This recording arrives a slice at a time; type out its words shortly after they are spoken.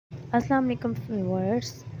Assalamu alaikum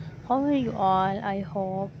viewers. How are you all? I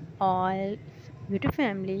hope all YouTube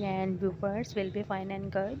family and viewers will be fine and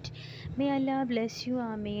good. May Allah bless you.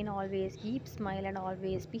 Ameen. Always keep smile and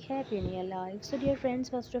always be happy in your life. So dear friends,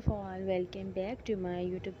 first of all, welcome back to my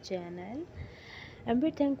YouTube channel. I'm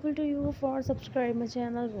very thankful to you for subscribing my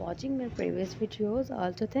channel, watching my previous videos.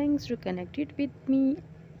 Also thanks to connected with me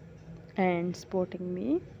and supporting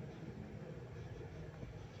me.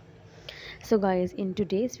 So guys, in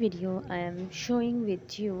today's video I am showing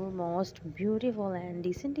with you most beautiful and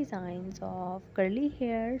decent designs of curly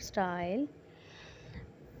hair style.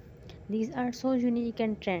 These are so unique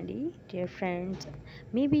and trendy, dear friends.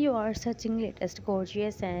 Maybe you are searching latest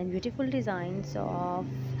gorgeous and beautiful designs of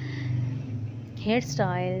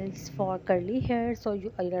hairstyles for curly hair, so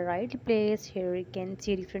you are in the right place. Here you can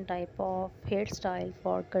see different type of hairstyle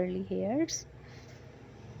for curly hairs.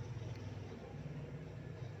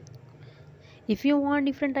 If you want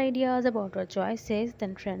different ideas about your choices,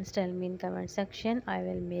 then friends tell me in comment section. I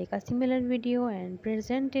will make a similar video and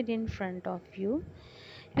present it in front of you.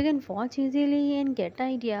 You can watch easily and get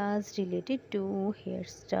ideas related to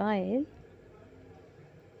hairstyle.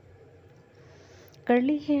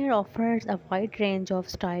 Curly hair offers a wide range of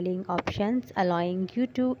styling options, allowing you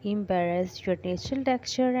to embrace your natural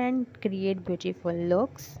texture and create beautiful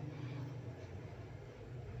looks.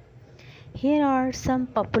 Here are some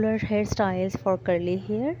popular hairstyles for curly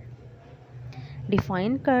hair.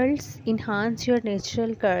 Define curls. Enhance your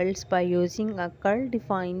natural curls by using a curl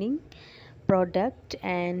defining product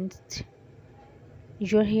and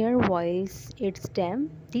your hair while it's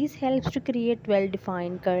damp. This helps to create well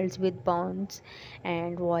defined curls with bounce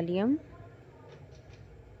and volume.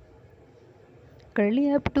 Curly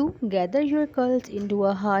updo. Gather your curls into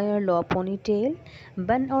a high or low ponytail.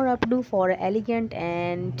 Bun or updo for an elegant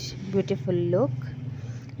and beautiful look.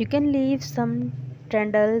 You can leave some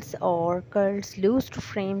tendrils or curls loose to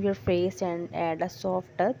frame your face and add a soft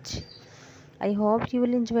touch. I hope you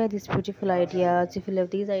will enjoy these beautiful ideas. If you love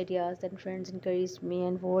these ideas, then friends encourage me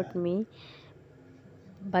and vote me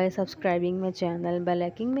by subscribing my channel, by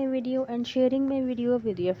liking my video and sharing my video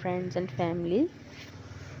with your friends and family.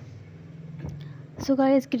 So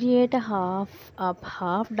guys, create a half up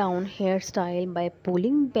half down hairstyle by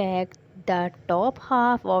pulling back the top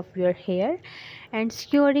half of your hair and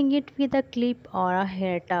securing it with a clip or a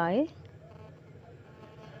hair tie.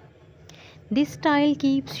 This style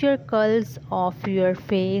keeps your curls off your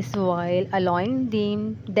face while allowing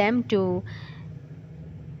them to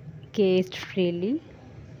cast freely.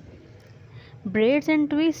 Braids and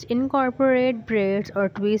twists. Incorporate braids or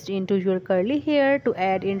twists into your curly hair to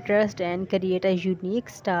add interest and create a unique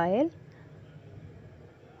style.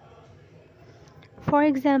 For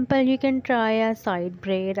example, you can try a side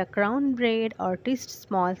braid, a crown braid, or twist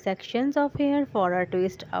small sections of hair for a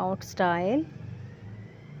twist out style.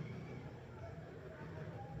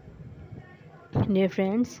 Dear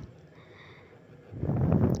friends,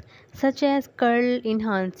 such as curl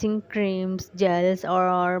enhancing creams, gels,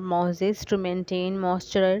 or mousses to maintain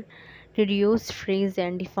moisture, reduce, frizz,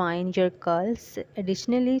 and define your curls.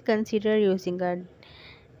 Additionally, consider using a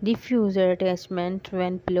diffuser attachment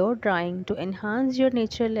when blow drying to enhance your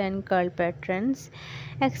natural and curl patterns.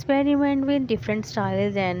 Experiment with different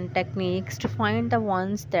styles and techniques to find the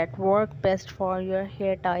ones that work best for your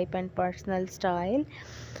hair type and personal style.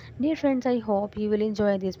 Dear friends, I hope you will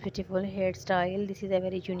enjoy this beautiful hairstyle. This is a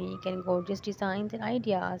very unique and gorgeous designs and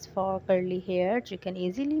ideas for curly hair. You can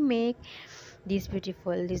easily make these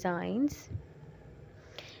beautiful designs.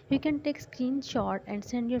 You can take screenshot and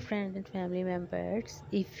send your friends and family members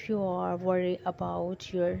if you are worried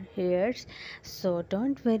about your hairs. So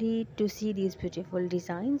don't worry to see these beautiful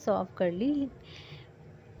designs of curly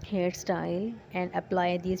hairstyle and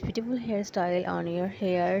apply these beautiful hairstyle on your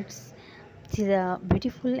hairs. This is a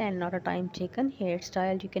beautiful and not a time taken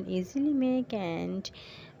hairstyle you can easily make and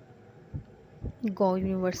go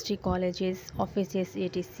university, colleges, offices,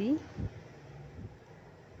 etc.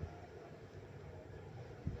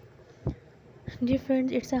 Dear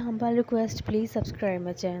friends, it's a humble request. Please subscribe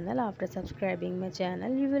my channel. After subscribing my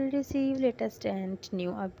channel, you will receive latest and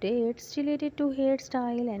new updates related to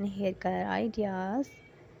hairstyle and hair color ideas.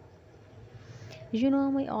 You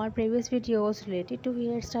know my all previous videos related to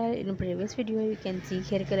hairstyle. In previous video, you can see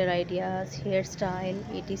hair color ideas, hairstyle,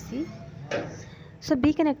 etc. So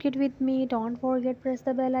be connected with me. Don't forget press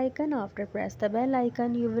the bell icon. After press the bell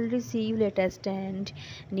icon, you will receive latest and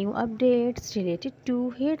new updates related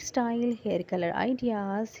to hairstyle, hair color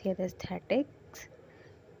ideas, hair aesthetics.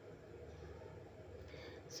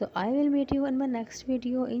 So I will meet you in my next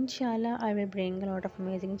video. Inshallah, I will bring a lot of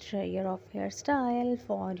amazing share of hairstyle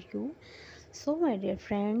for you. So, my dear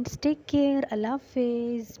friends, take care. Allah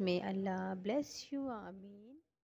Hafiz. May Allah bless you. Ameen.